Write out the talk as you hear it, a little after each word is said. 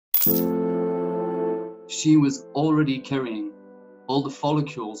she was already carrying all the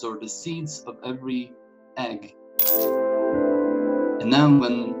follicles or the seeds of every egg. And then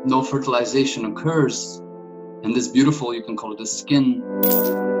when no fertilization occurs, and this beautiful, you can call it the skin,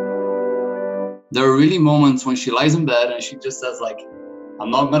 there are really moments when she lies in bed and she just says like, I'm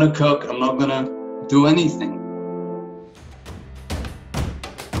not gonna cook, I'm not gonna do anything.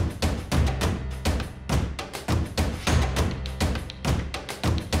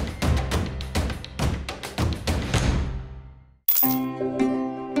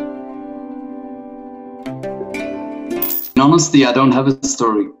 In honesty, I don't have a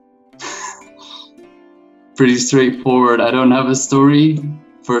story. Pretty straightforward. I don't have a story.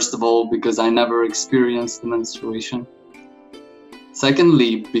 First of all, because I never experienced the menstruation.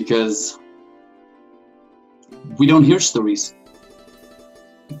 Secondly, because we don't hear stories.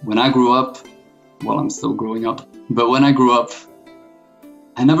 When I grew up, well, I'm still growing up, but when I grew up,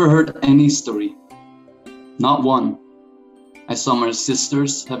 I never heard any story. Not one. I saw my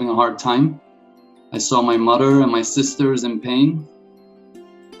sisters having a hard time. I saw my mother and my sisters in pain.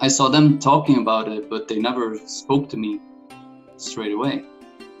 I saw them talking about it, but they never spoke to me straight away.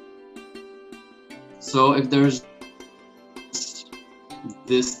 So if there's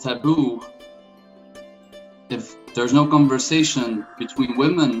this taboo, if there's no conversation between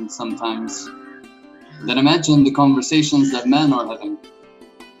women sometimes, then imagine the conversations that men are having.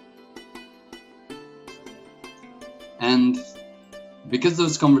 And because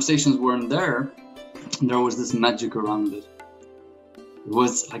those conversations weren't there was this magic around it. It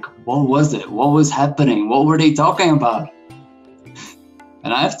was like, what was it? What was happening? What were they talking about?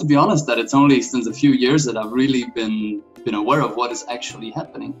 And I have to be honest that it's only since a few years that I've really been aware of what is actually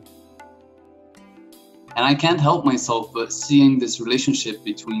happening. And I can't help myself but seeing this relationship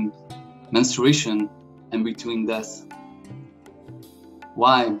between menstruation and between death.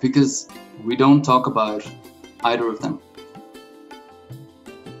 Why? Because we don't talk about either of them.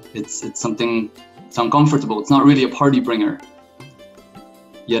 It's something, it's uncomfortable. It's not really a party bringer,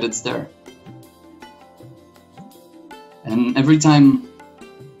 yet it's there. And every time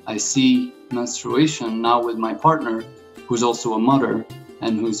I see menstruation now with my partner, who's also a mother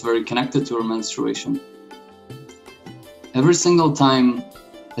and who's very connected to her menstruation, every single time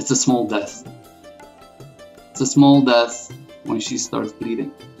it's a small death. It's a small death when she starts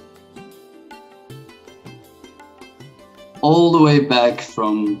bleeding. All the way back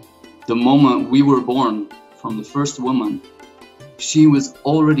from the moment we were born, from the first woman, she was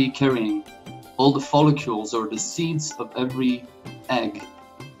already carrying all the follicles or the seeds of every egg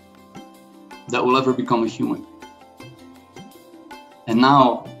that will ever become a human. And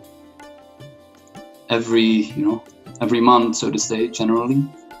now, every month, so to say, generally,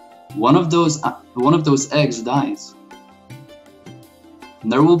 one of those eggs dies.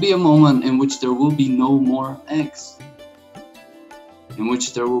 And there will be a moment in which there will be no more eggs, in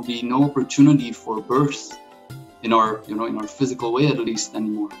which there will be no opportunity for birth in our physical way, at least,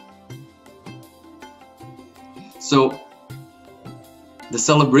 anymore. So the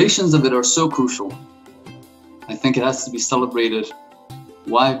celebrations of it are so crucial. I think it has to be celebrated.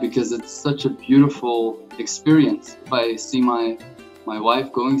 Why? Because it's such a beautiful experience. If I see my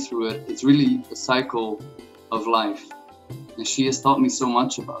wife going through it, it's really a cycle of life. And she has taught me so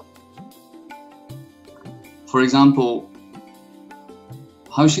much about it. For example,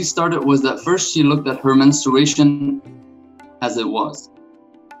 how she started was that first she looked at her menstruation as it was.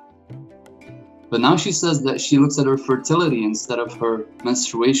 But now she says that she looks at her fertility instead of her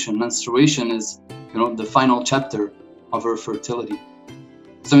menstruation. Menstruation is, the final chapter of her fertility.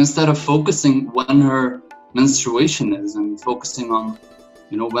 So instead of focusing when her menstruation is and focusing on,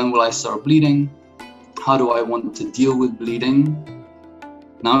 when will I start bleeding? How do I want to deal with bleeding?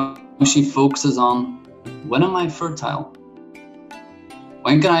 Now she focuses on, when am I fertile?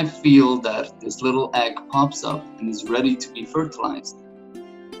 When can I feel that this little egg pops up and is ready to be fertilized?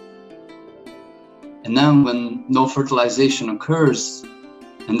 And then when no fertilization occurs,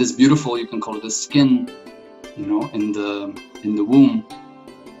 and this beautiful, you can call it the skin, in the womb,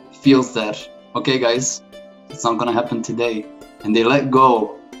 feels that, okay guys, it's not gonna happen today. And they let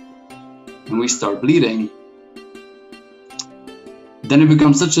go, and we start bleeding. Then it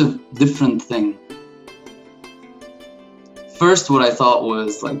becomes such a different thing. First, what I thought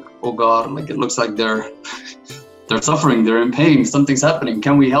was like, oh God, like it looks like they're suffering, they're in pain, something's happening,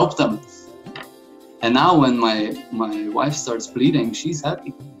 can we help them? And now when my wife starts bleeding, she's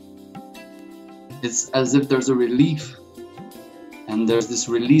happy. It's as if there's a relief and there's this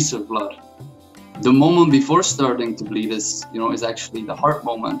release of blood. The moment before starting to bleed is actually the heart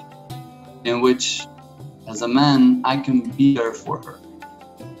moment, in which as a man, I can be there for her,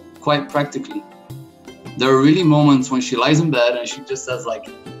 quite practically. There are really moments when she lies in bed and she just says like,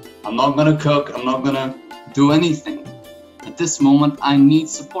 I'm not gonna cook, I'm not gonna do anything. At this moment, I need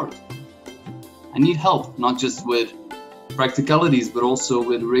support. I need help, not just with practicalities, but also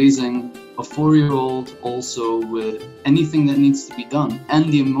with raising a 4-year-old, also with anything that needs to be done,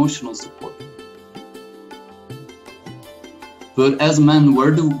 and the emotional support. But as men,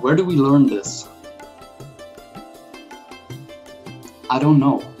 where do we learn this? I don't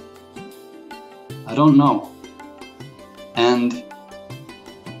know. I don't know. And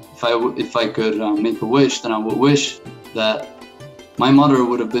if I could make a wish, then I would wish that my mother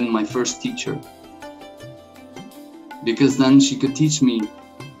would have been my first teacher, because then she could teach me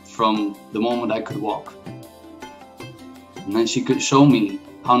from the moment I could walk. And then she could show me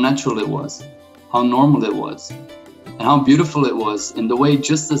how natural it was, how normal it was, and how beautiful it was in the way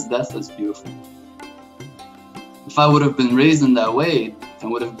just as death is beautiful. If I would have been raised in that way,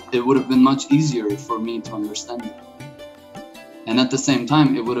 then it would have been much easier for me to understand it. And at the same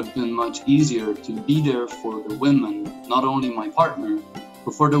time, it would have been much easier to be there for the women, not only my partner,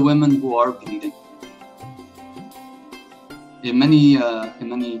 but for the women who are bleeding. In many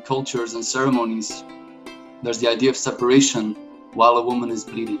cultures and ceremonies, there's the idea of separation while a woman is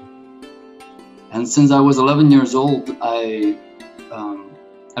bleeding. And since I was 11 years old,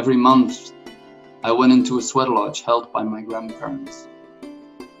 every month I went into a sweat lodge held by my grandparents.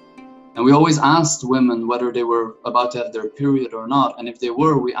 And we always asked women whether they were about to have their period or not. And if they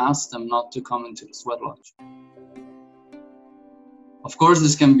were, we asked them not to come into the sweat lodge. Of course,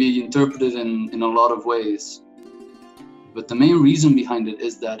 this can be interpreted in a lot of ways. But the main reason behind it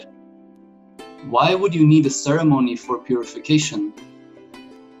is that why would you need a ceremony for purification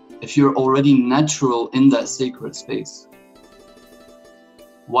if you're already natural in that sacred space?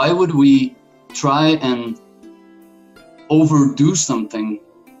 Why would we try and overdo something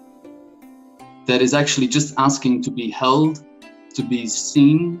that is actually just asking to be held, to be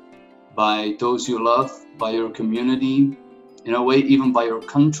seen by those you love, by your community, in a way even by your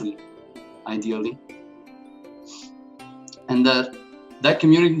country, ideally? And that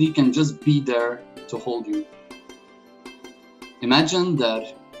community can just be there to hold you. Imagine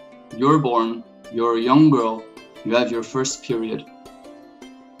that you're born, you're a young girl, you have your first period.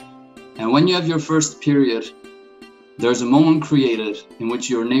 And when you have your first period, there's a moment created in which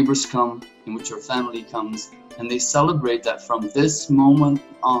your neighbors come, in which your family comes, and they celebrate that from this moment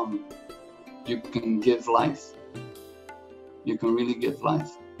on, you can give life. You can really give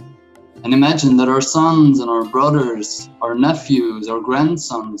life. And imagine that our sons and our brothers, our nephews, our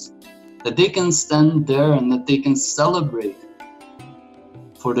grandsons, that they can stand there and that they can celebrate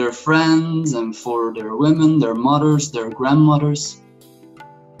for their friends and for their women, their mothers, their grandmothers,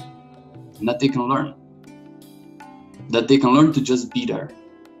 and that they can learn. That they can learn to just be there,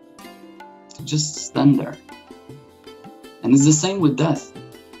 to just stand there. And it's the same with death.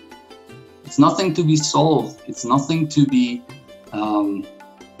 It's nothing to be solved. It's nothing to be,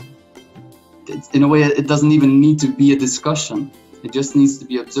 in a way, it doesn't even need to be a discussion. It just needs to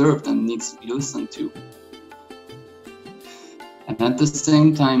be observed and needs to be listened to. And at the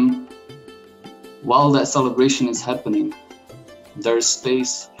same time, while that celebration is happening, there is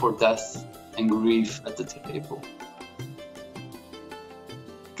space for death and grief at the table.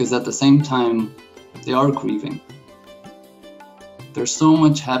 Because at the same time, they are grieving. There's so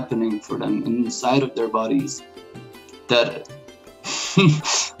much happening for them inside of their bodies that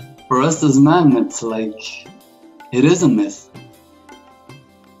for us as men, it's like, it is a myth.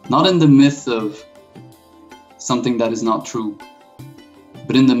 Not in the myth of something that is not true,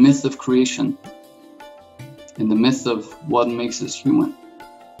 but in the myth of creation, in the myth of what makes us human.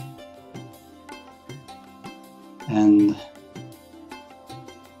 And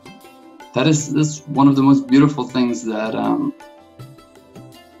that's one of the most beautiful things that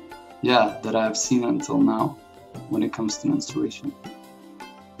that I've seen until now when it comes to menstruation.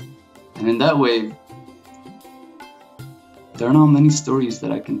 And in that way, there are not many stories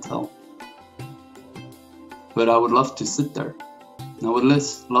that I can tell. But I would love to sit there. And I would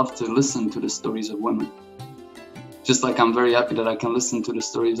love to listen to the stories of women. Just like I'm very happy that I can listen to the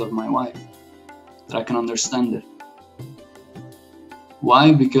stories of my wife, that I can understand it.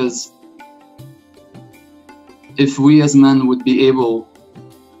 Why? Because if we as men would be able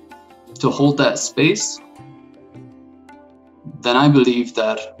to hold that space, then I believe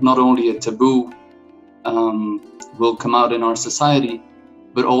that not only a taboo will come out in our society,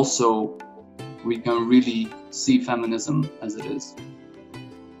 but also we can really see feminism as it is.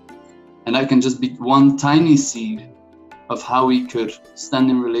 And that can just be one tiny seed of how we could stand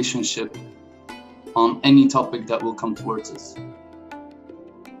in relationship on any topic that will come towards us.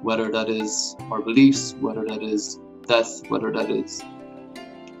 whether that is our beliefs, whether that is death, whether that is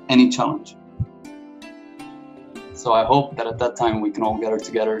any challenge. So I hope that at that time we can all gather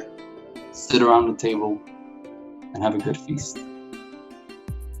together, sit around the table, and have a good feast.